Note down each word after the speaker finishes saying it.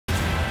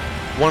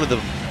one of the.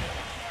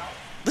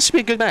 This should be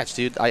a good match,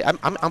 dude. I'm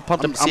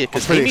pumped up to see it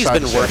because Amy's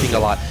been working a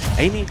lot.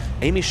 Amy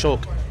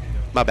Shulk.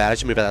 My bad, I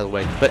should move that out of the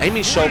way. But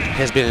Amy Shulk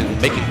has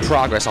been making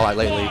progress a lot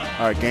lately.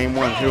 All right, game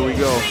 1, here we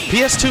go.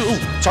 PS2, ooh,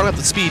 talking about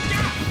the speed.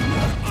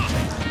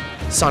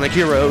 Sonic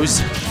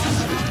Heroes.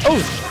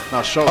 Oh!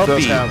 Now, Shulk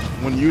does have,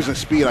 when using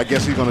speed, I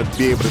guess he's going to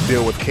be able to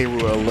deal with K.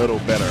 Rool a little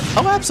better.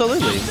 Oh,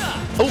 absolutely.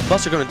 Oh,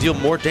 Buster going to deal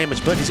more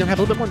damage, but he's going to have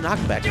a little bit more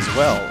knockback as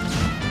well.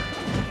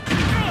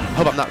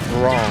 Hope I'm not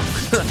wrong.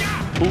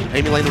 Ooh,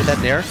 Amy landed with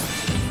that nair.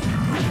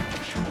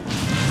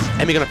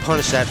 Amy going to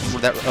punish that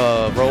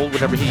roll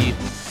whenever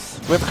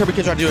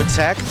KirbyKid try to do an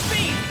attack.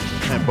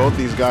 And both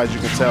these guys, you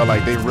can tell,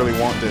 like, they really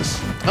want this.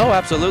 Oh,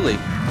 absolutely.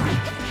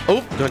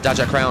 Oh, going to dodge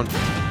that crown.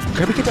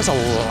 KirbyKid does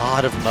a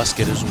lot of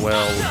musket as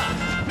well.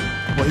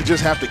 Well, he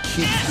just have to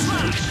keep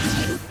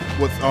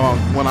with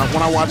when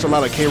I watch a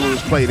lot of K.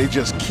 Rool's play, they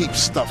just keep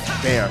stuff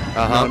there. You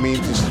know what I mean?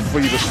 Just for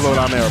you to slow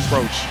down their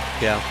approach.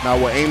 Yeah. Now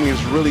what Amy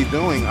is really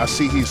doing, I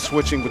see he's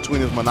switching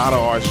between his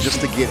Monado arts just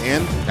to get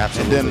in.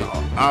 Absolutely. And then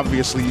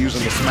obviously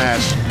using the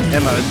smash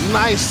and a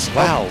nice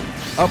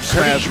up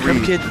smash read.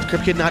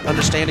 KirbyKid not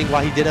understanding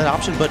why he did that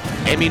option, but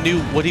Amy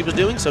knew what he was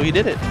doing, so he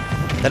did it.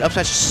 That up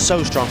smash is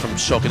so strong from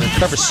Shulk, and it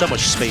covers so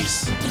much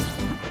space.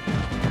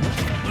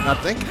 I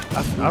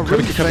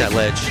really think that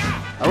ledge.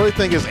 I really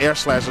think his air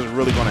slash is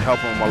really going to help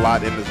him a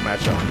lot in this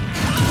matchup.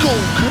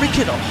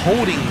 KirbyKid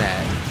holding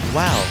that.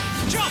 Wow.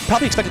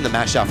 Probably expecting the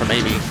mash out from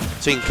Amy,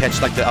 so he can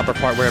catch like the upper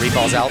part wherever he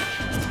falls out.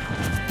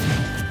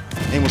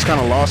 Amy was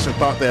kind of lost in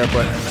thought there,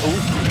 but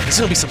this is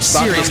going to be some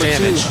serious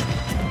damage.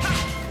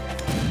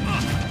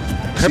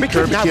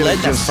 KirbyKid not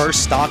letting that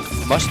first stock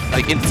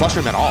flush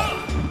him at all.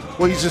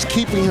 Well, he's just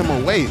keeping him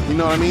away. You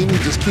know what I mean?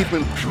 He's just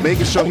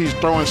making sure he's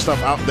throwing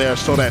stuff out there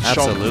so that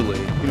Shulk,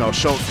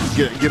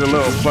 Shulk get a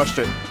little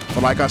flustered.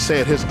 But like I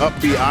said, his up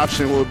B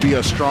option will be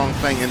a strong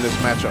thing in this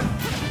matchup.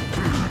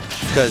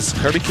 Because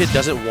KirbyKid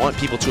doesn't want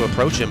people to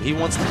approach him. He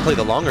wants to play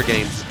the longer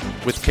game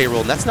with K.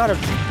 Rool, and that's not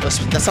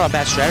a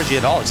bad strategy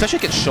at all, especially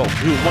against Shulk,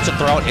 who wants to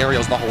throw out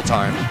aerials the whole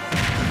time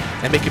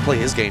and make you play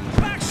his game.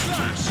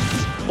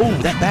 Oh,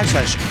 that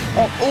backslash!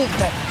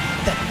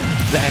 That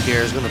back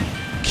air is gonna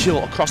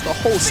kill across the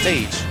whole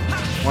stage.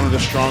 One of the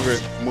stronger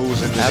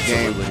moves in this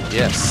game.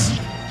 Yes.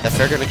 That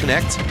fair gonna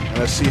connect. And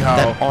let's see how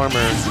that armor.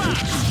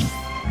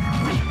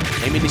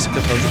 Amy needs to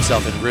compose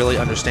himself and really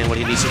understand what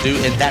he needs to do,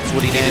 and that's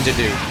what he needed to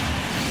do.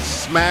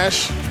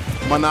 Smash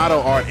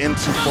Monado art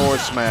into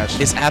forward smash.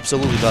 It's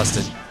absolutely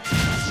busted.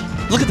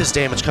 Look at this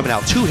damage coming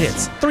out. 2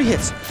 hits, 3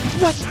 hits.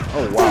 What?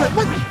 Oh wow.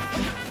 What?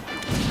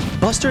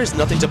 Buster is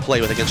nothing to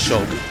play with against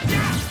Shulk.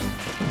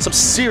 Some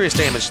serious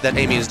damage that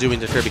Amy is doing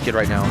to KirbyKid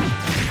right now.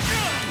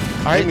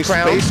 All right, Amy's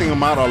spacing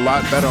him out a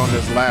lot better on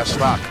this last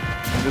stock.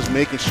 Just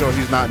making sure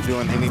he's not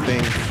doing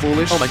anything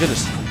foolish. Oh my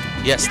goodness.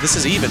 Yes, this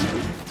is even.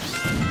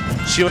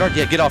 Shield art,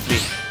 yeah, get off me.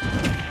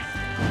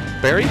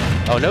 Barry?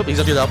 Oh nope, he's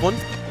gonna do the up one.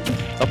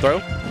 Up throw.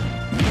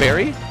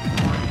 Barry?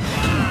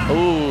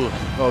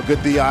 Oh,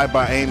 good DI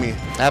by Amy.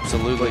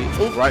 Absolutely.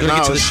 Right now,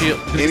 get to the shield.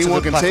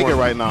 Anyone can take it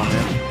right now,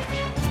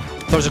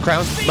 man. Throws a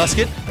crown,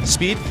 musket,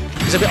 speed.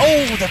 He's gonna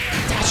the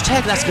dash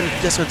tag. That's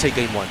gonna take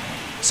game 1.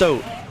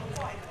 So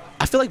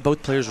I feel like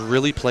both players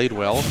really played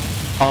well.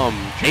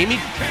 Amy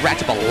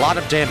racked up a lot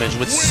of damage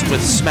with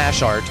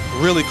smash art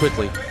really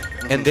quickly,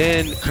 and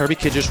then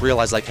KirbyKid just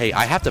realized like, hey,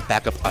 I have to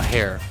back up a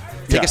hair,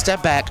 take a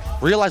step back,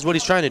 realize what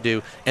he's trying to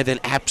do, and then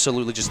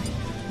absolutely just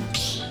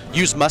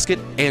use musket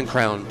and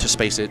crown to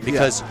space it,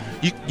 because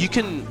you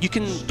can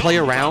play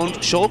around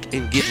Shulk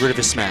and get rid of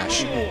his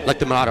smash like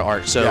the Monado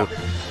art. So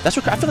that's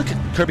what I feel like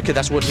KirbyKid.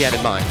 That's what he had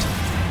in mind.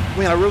 I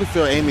mean, I really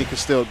feel Amy could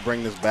still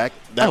bring this back.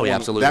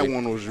 Absolutely. That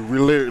one was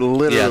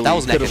literally that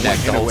was neck and neck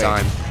the whole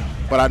time.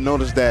 But I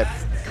noticed that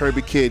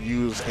KirbyKid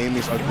used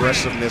Amy's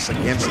aggressiveness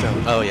against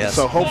him. Oh yes.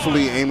 So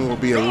hopefully Amy will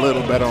be a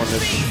little better on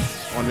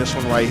this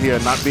one right here,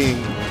 not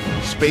being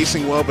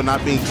spacing well, but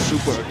not being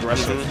super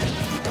aggressive.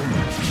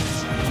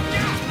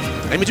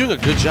 Amy doing a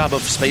good job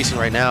of spacing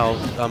right now.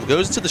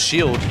 Goes to the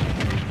shield.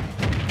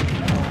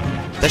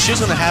 That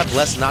shield's gonna have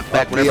less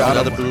knockback whenever the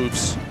other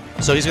moves.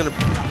 So he's gonna.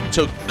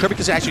 So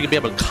KirbyKid's actually gonna be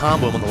able to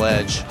combo him on the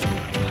ledge.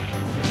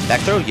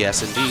 Back throw,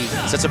 yes, indeed.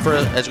 Sets up for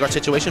an edge guard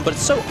situation, but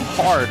it's so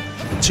hard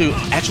to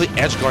actually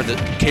edge guard the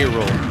K.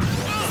 Rool.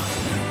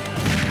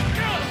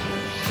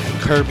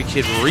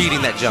 KirbyKid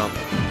reading that jump.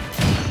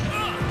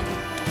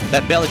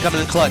 That belly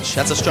coming in clutch.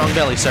 That's a strong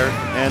belly, sir.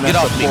 And get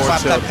off me.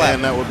 Clap, clap, clap.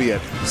 And that will be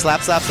it.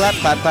 Slap, slap, slap.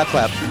 Clap, clap,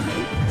 clap.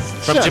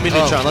 From Jimmy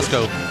Neutron. Let's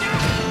go.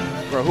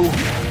 Bro,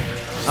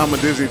 I'm a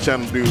Disney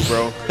Channel dude,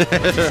 bro.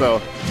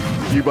 So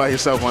you by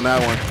yourself on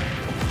that one.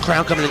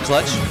 Crown coming in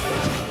clutch.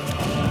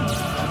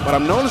 But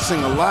I'm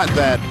noticing a lot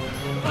that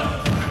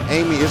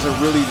Amy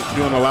isn't really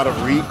doing a lot of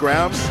read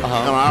grabs, and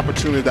an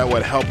opportunity that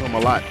would help him a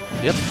lot.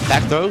 Yep.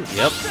 Back throw.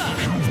 Yep.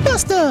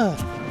 Buster.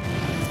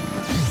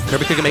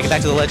 KirbyKid can make it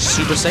back to the ledge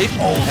super safe.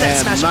 Oh,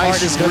 that smash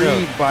nice is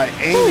read by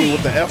Amy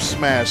with the F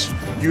smash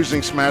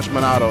using Smash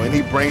Monado, and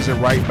he brings it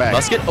right back.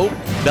 Musket. Oh,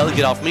 belly,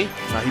 get off me.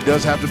 Now he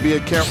does have to be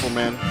careful,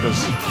 man,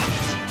 because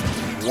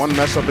One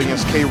mess up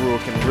against K-Rool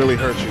can really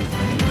hurt you.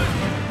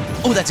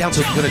 Oh, that down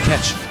tilt gonna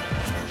catch.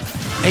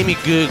 Amy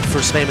good for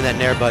spamming that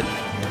nair, but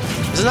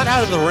it's not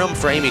out of the realm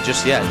for Amy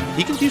just yet.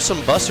 He can do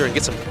some buster and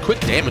get some quick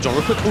damage on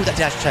real quick. Oh, that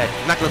dash attack.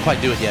 Not gonna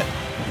quite do it yet.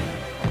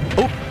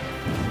 Oh,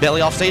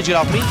 belly off stage, get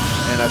off me.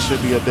 And that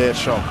should be a dead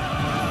Shulk.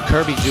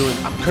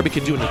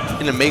 KirbyKid doing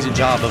an amazing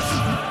job of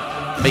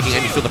making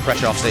Amy feel the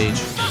pressure off stage.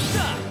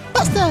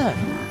 Buster!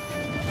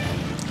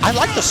 I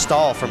like the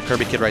stall from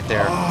KirbyKid right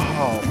there.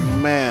 Oh,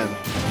 man.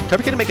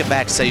 KirbyKid to make it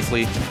back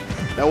safely.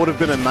 That would have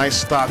been a nice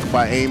stock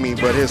by Amy,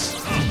 but his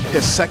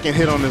second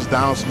hit on his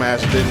down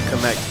smash didn't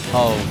connect.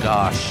 Oh,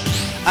 gosh.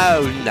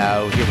 Oh,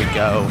 no. Here we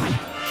go.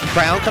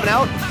 Crown coming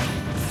out.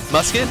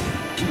 Musket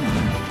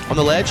on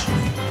the ledge.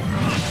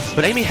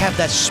 But Amy have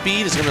that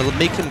speed is going to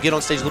make him get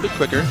on stage a little bit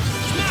quicker.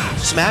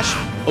 Smash.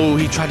 Oh,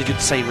 he tried to do the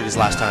same as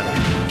last time.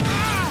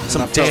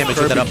 Some damage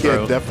with that up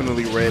throw.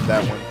 Definitely read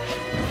that one.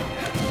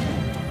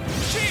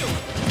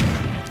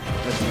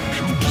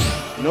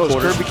 You know,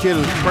 KirbyKid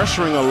is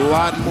pressuring a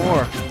lot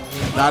more.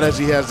 Not as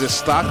he has this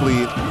stock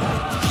lead.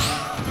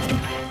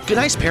 Good,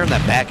 nice pair on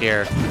that back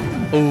air.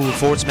 Oh,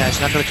 forward smash,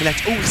 not going to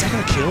connect. Oh, is that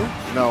going to kill?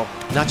 No.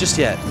 Not just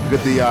yet.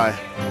 Good DI.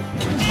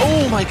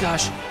 Oh my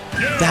gosh,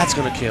 that's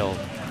going to kill.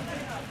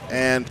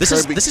 And this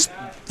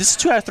is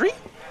 2 out of 3?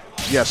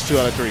 Yes, 2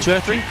 out of 3. 2 out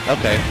of 3?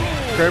 Okay.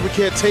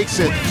 KirbyKid takes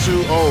it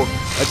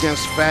 2-0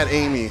 against Fat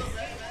Amy.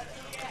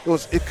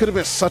 It could have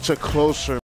been such a closer